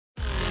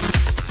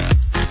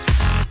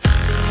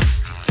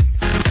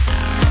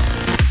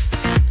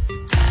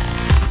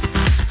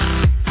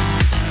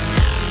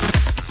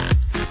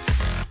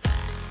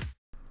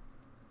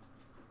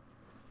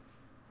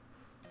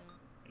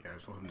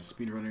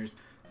Speedrunners.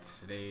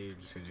 Today I'm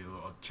just gonna do a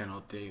little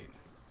channel update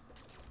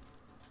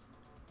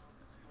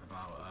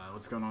about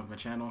what's going on with my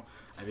channel.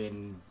 I've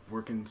been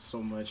working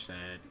so much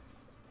that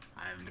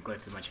I've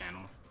neglected my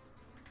channel,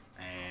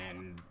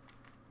 and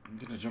I'm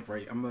gonna jump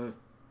right. I'm gonna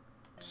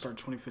start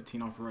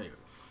 2015 off right.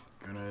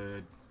 I'm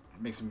gonna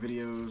make some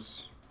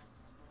videos.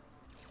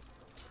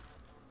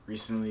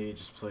 Recently,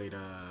 just played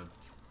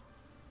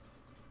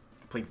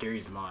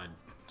Garry's Mod.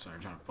 Sorry,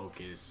 I'm trying to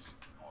focus.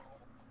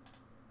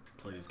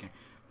 Play this game.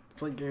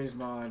 Played Garry's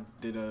Mod.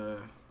 Did a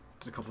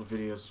couple of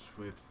videos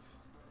with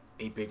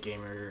 8-Bit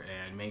Gamer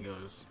and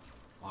Mangos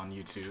on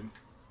YouTube.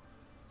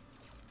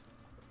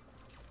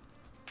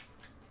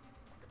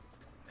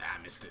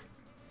 I missed it.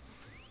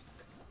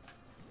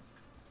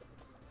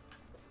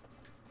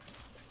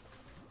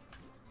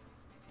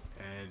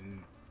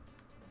 And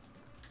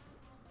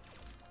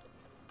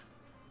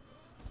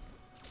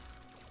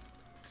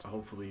so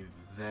hopefully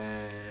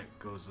that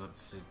goes up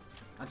to,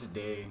 not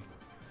today,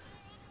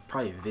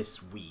 probably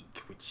this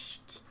week, which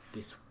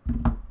this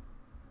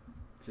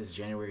is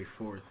January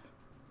 4th.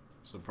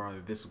 So probably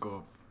this will go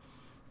up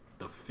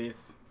the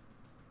 5th.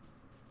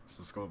 So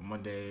let's go up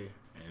Monday,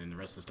 and then the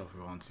rest of the stuff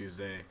will go on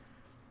Tuesday.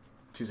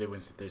 Tuesday,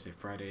 Wednesday, Thursday,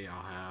 Friday,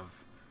 I'll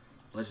have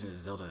Legend of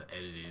Zelda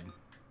edited,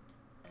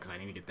 because I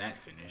need to get that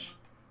finished.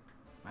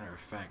 Matter of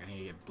fact, I need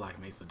to get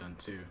Black Mesa done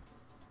too.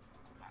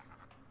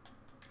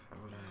 How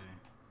would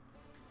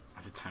I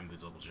have to time the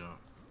double jump?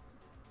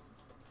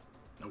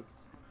 Nope.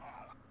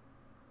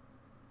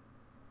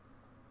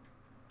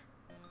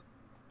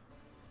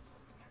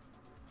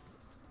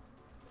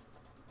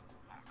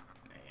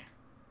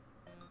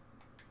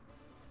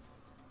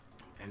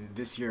 And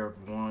this year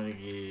I want to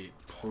get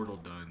Portal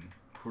done.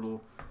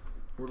 Portal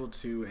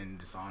 2 and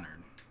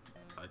Dishonored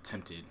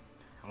attempted.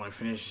 I want to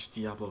finish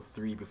Diablo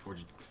 3 before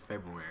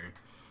February.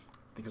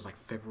 I think it was like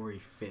February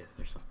 5th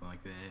or something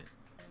like that.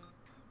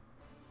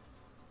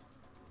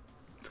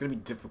 It's gonna be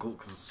difficult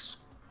because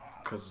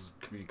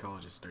community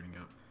college is starting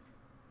up.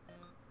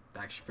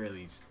 Actually,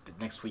 fairly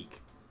next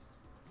week.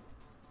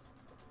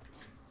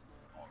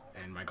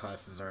 And my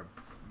classes are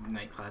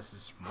night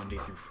classes Monday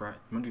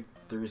through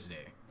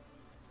Thursday.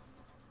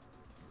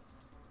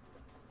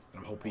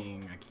 I'm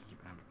hoping I can keep.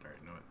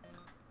 Alright, know it.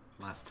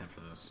 Last attempt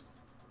for this.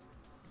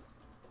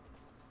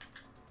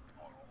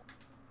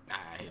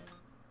 I hit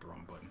the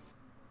wrong button.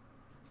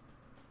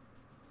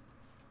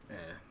 Yeah,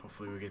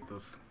 hopefully we get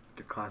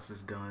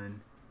classes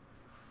done.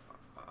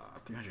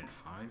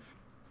 305.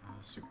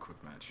 Super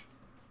quick match.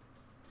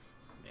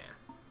 Yeah,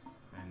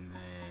 and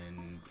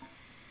then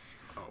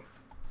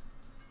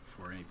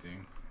for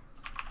anything,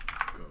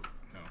 go.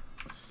 No,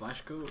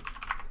 slash go.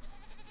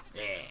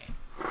 Yeah,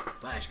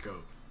 slash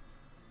go.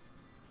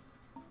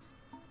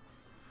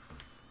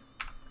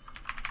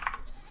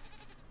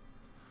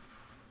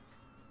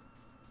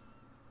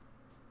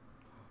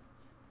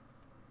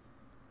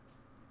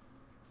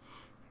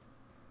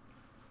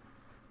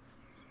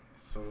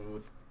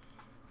 So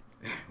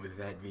with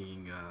that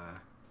being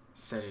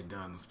said and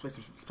done, let's play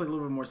a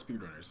little bit more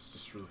speedrunners,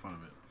 just for the fun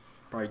of it.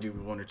 Probably do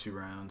 1 or 2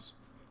 rounds.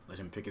 Let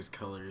him pick his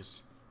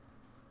colors.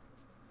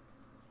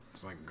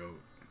 It's like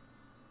GOAT.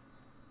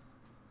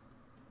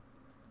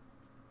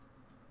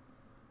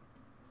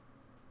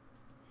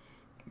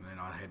 And then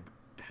I'll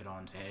head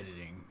on to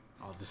editing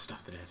all the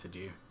stuff that I have to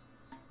do.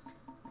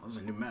 Oh, this is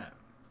a new map.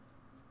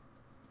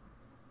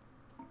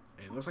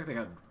 It looks like they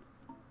got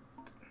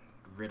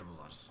rid of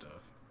a lot of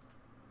stuff.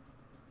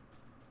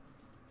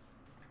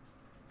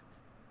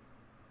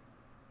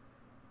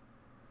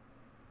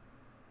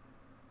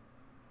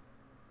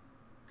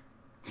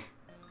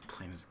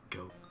 Playing as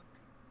GOAT.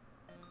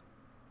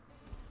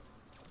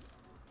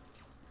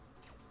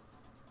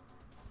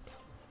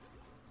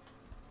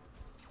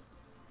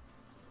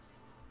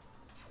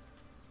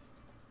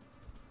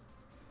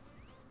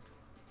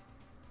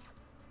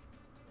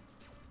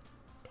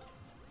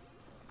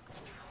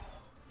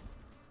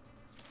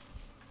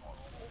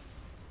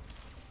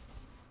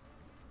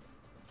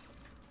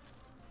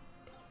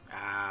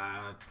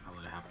 I'll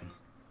let it happen.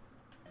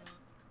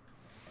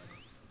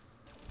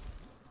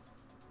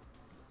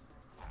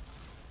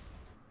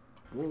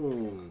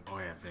 Whoa! Oh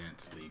yeah,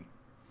 Advanced League.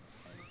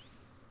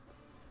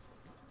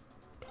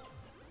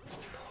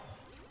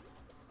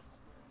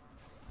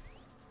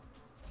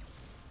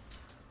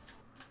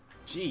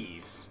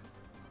 Jeez.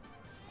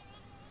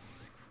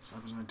 So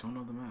happens I don't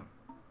know the map.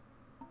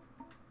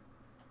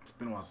 It's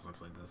been a while since I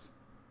played this.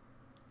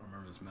 I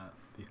remember this map.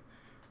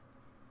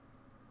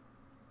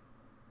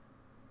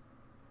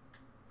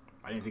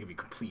 I didn't think it'd be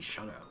complete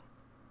shutout.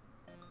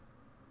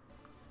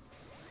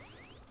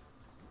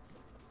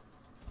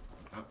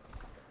 Oh.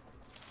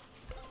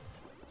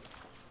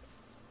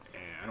 Yeah,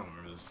 I don't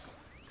remember this.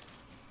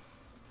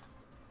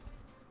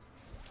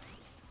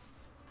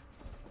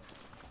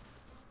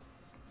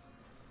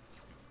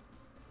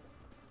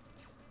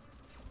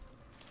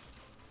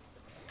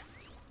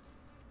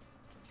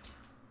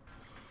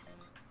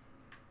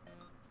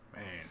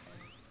 Man,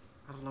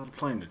 got a lot of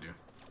playing to do.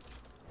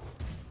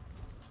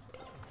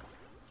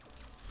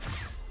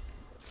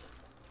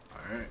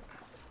 Alright.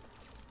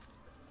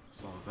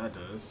 That's all that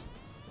does.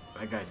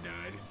 That guy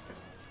died.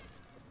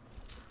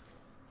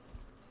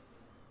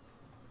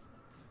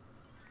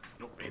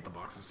 Nope, I hate the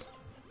boxes.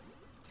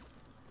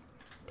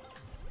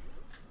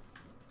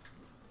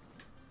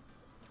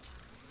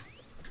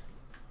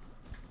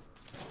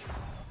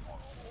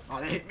 Oh,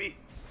 that hit me!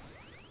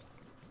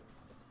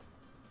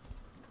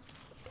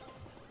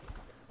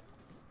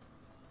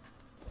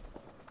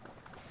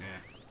 Yeah.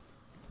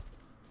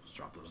 Just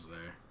drop those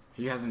there.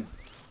 He hasn't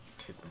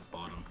hit the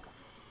bottom.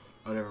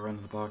 Whatever, run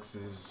to the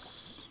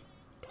boxes.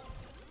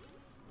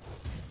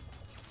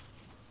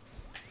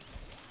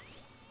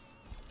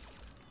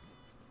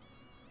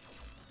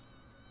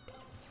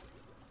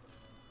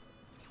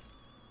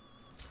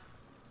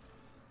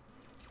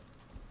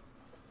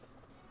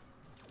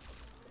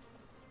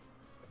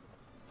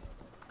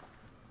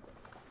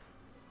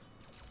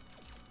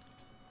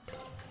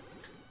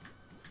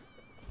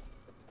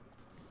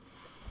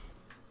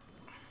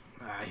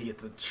 Ah, he hit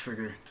the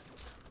trigger.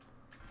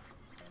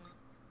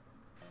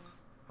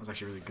 That was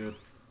actually really good.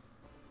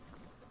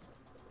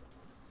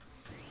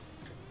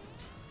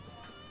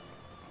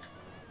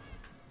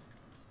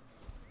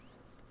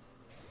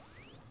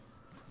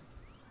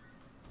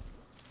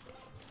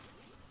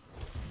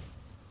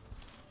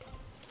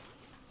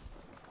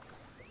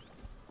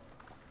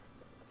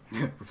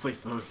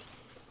 Replace those.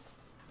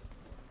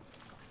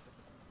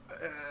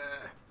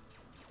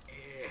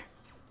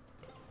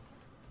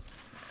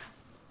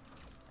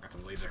 Got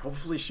the laser.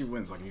 Hopefully she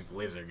wins so I can use the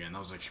laser again. That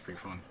was actually pretty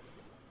fun.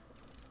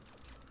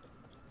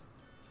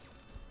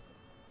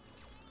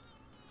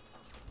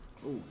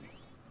 Ooh.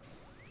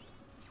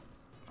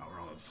 Oh, we're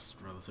all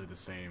relatively the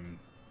same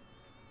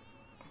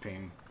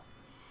ping.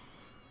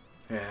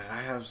 Yeah,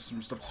 I have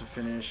some stuff to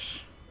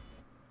finish.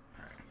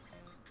 Alright.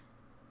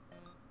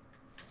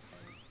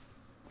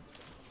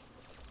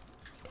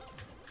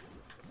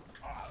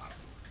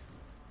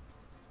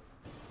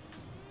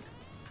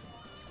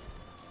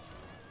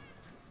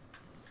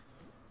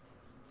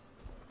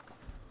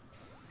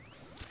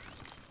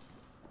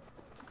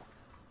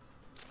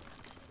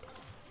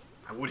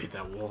 I would hit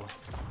that wall.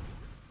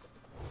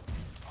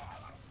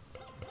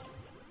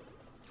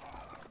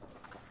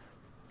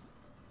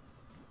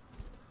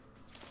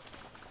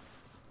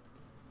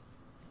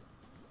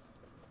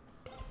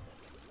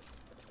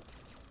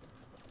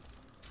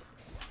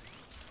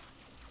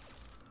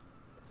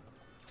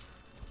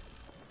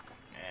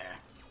 Yeah.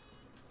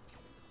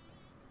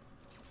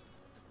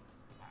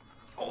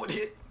 Oh, it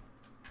hit.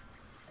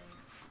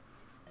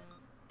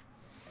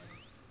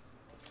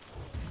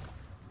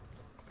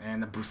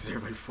 And that boosted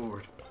everybody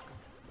forward.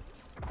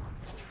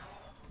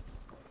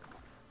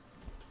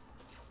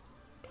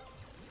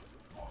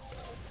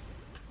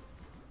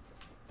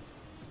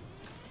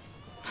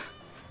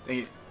 Dang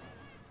it.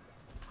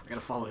 I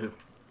gotta follow him.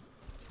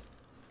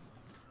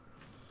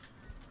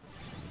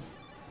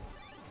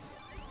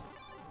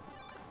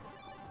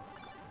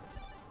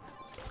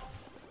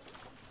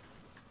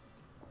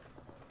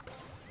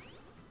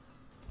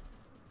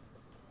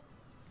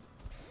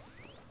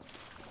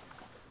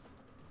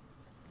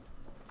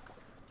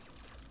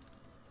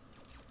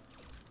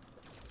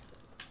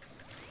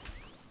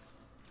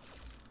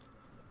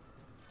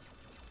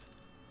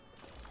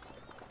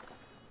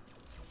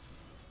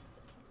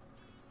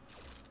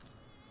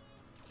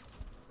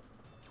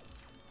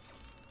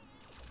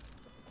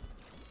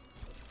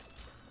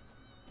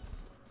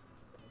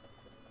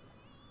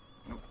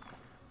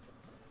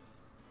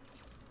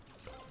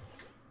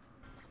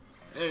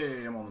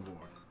 Hey, I'm on the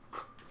board. I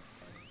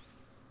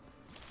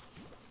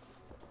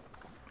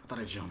thought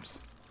I jumped.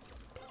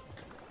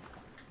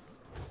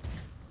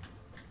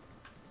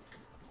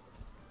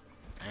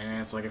 And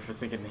that's what I get for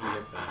thinking he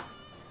hit that.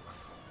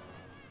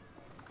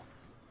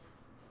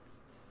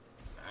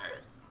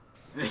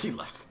 Alright. He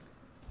left.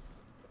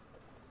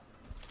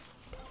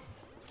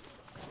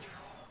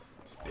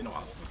 It's been a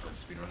while since I played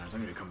speedrunners.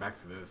 I'm gonna come back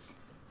to this.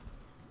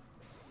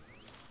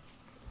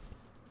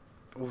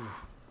 Ooh.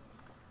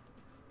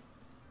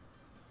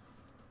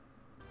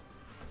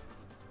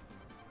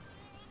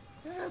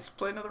 Yeah, let's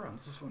play another round.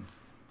 This is fun.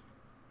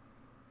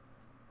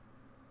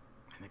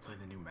 And they play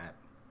the new map.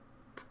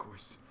 Of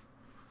course.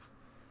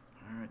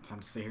 Alright, time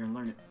to stay here and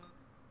learn it.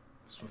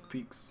 Swift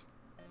Peaks.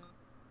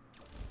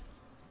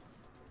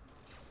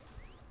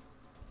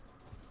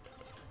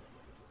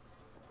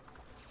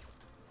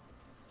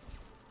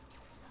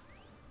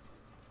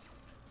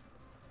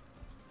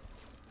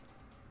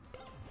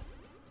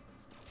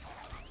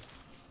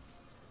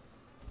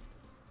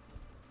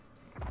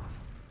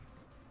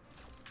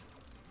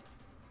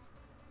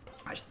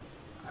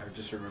 I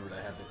just remembered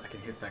I have it. I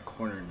can hit that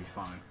corner and be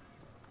fine.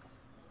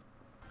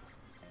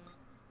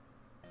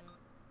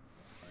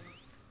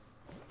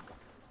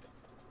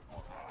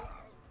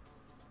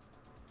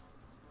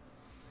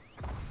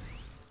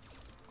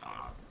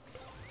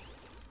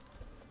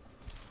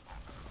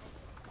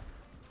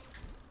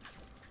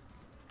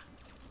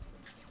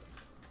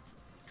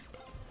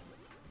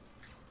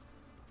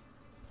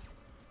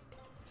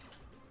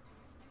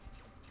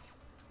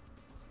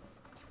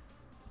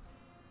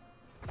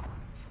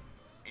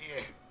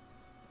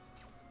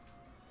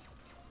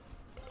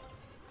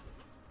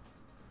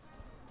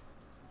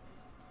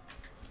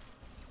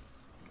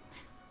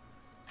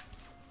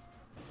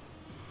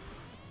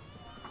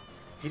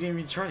 He didn't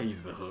even try to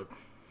use the hook.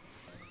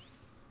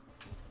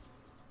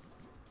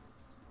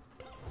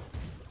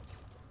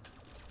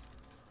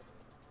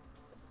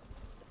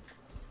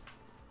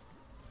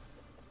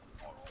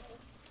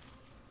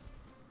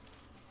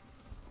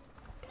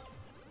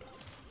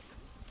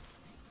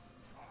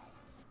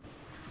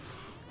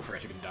 I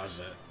forgot you can dodge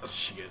that. That's what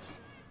she gets.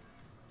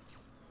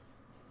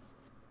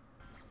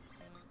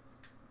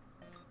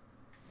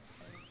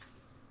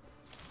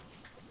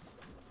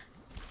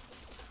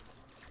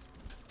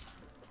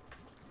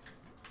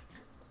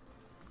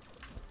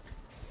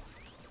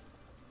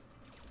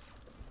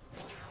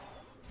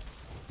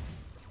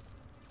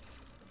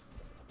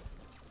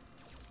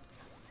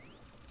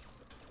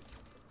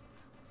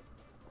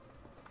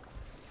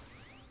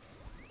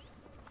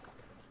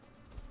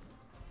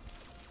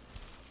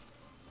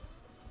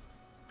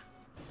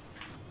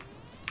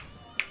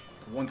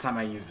 One time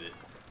I use it.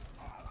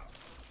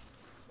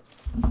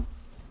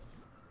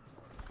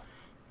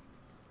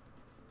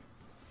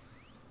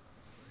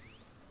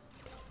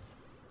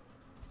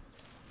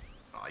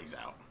 Oh, he's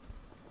out.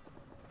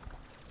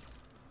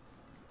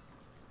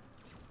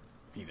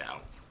 He's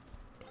out.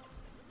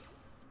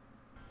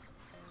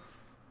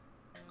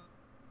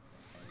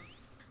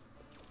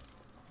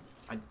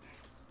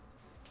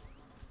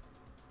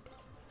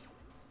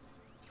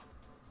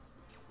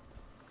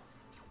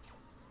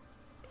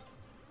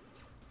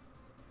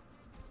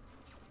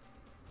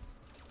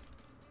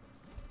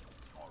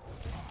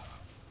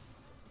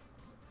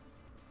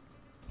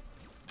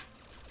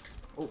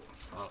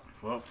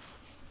 Well.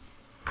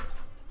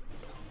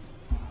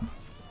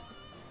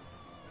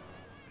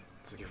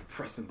 So you're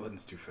pressing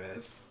buttons too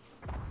fast.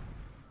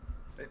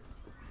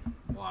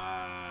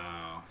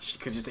 Wow. She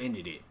could just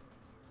ended it.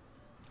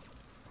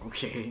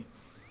 Okay.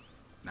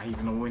 Now he's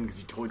gonna win because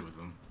you toyed with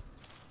him.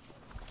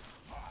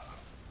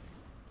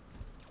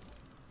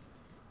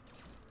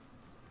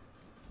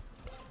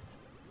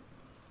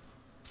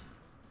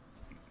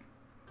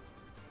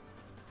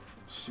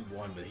 She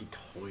won, but he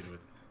toyed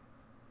with.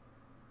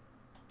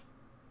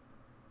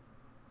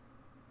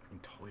 He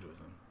toyed with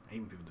him. I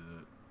hate when people do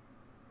that.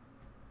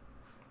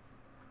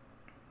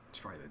 It's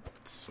probably the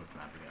Swift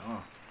map again.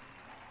 Oh.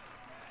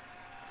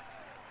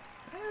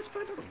 Let's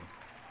play another one.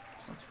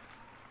 It's not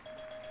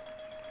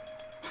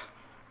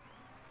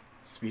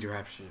Speed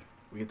Rapture.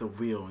 We get the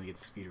wheel and we get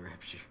Speed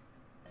Rapture.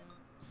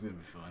 This is gonna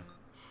be fun.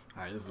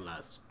 Alright, this is the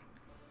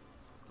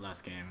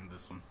last game in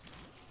this one.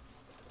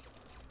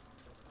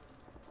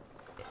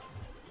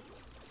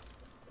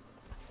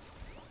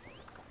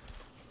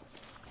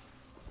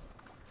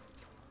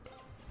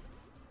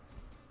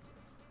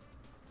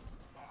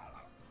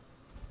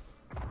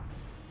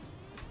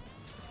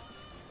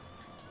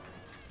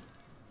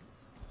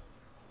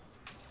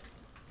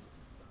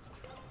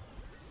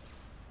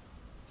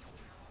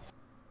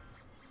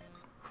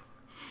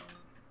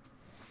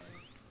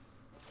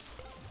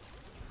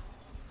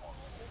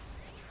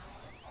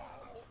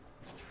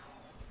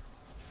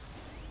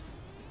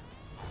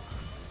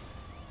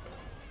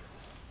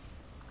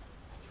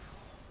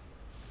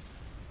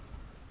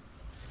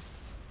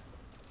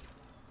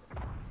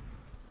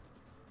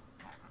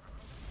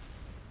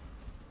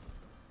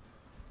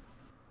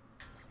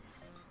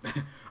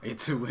 I get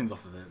 2 wins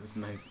off of that. That's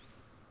nice.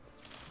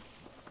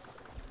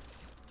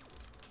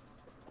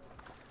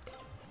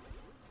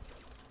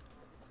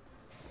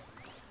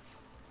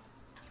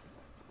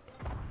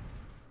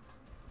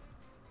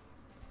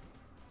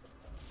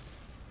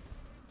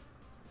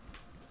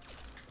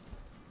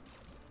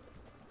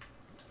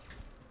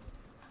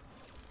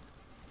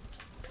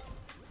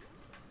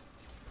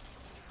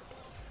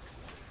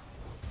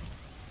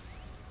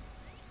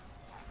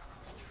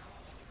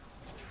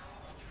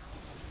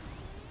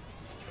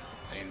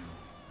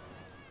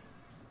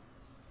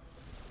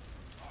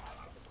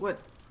 What?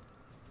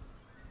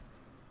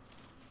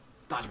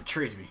 Dodge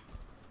betrayed me.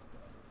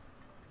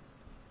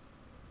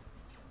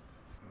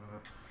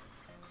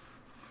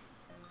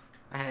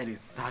 I had it.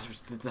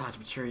 The Dodge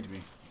betrayed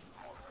me.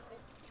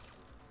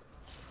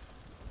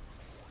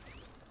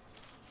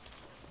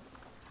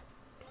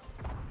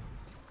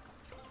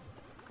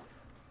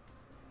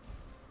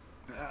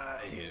 I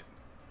hit it.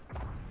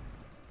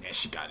 Yeah,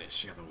 she got it.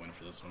 She got the win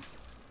for this one.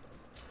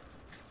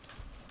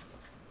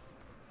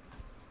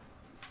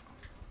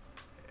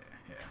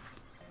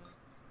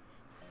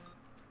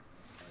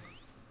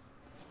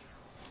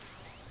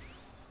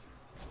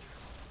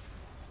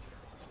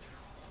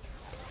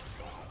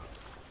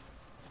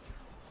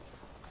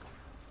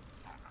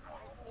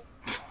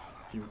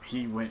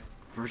 He went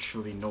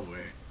virtually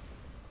nowhere.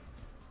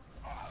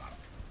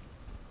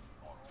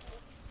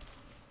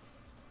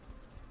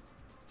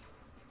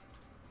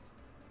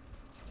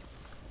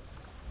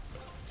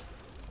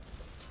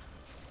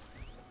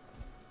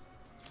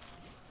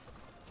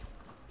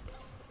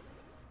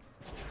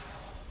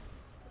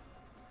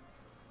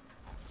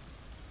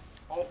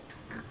 Oh.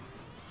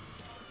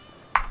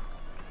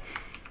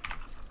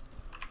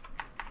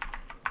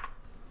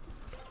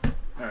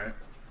 Alright.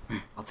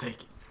 I'll take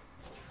it.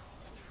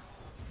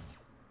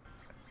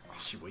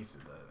 She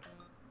wasted that.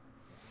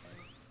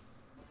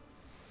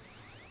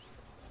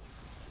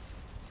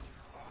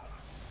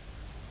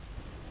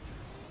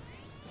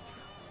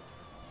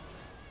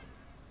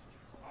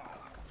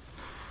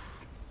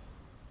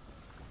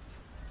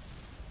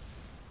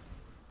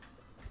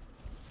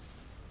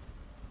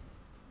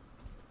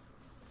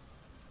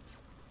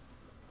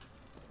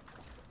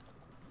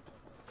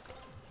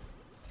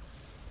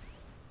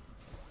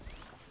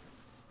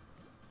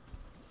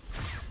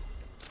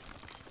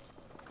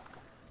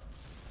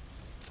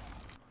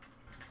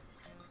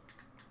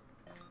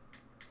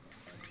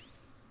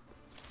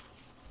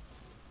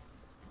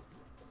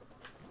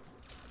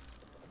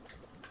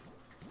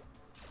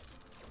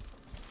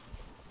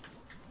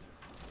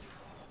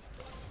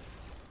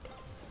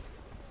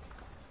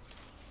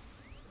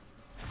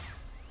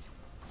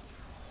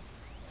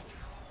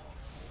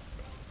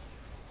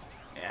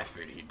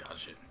 afraid he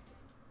dodged it.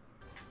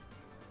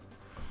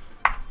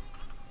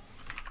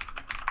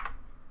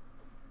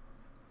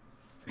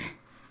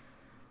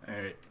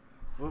 Alright.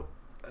 Well,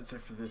 that's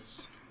it for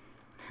this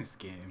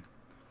game.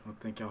 Well,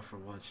 thank y'all for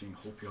watching.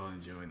 Hope y'all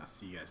enjoy, and I'll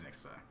see you guys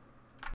next time.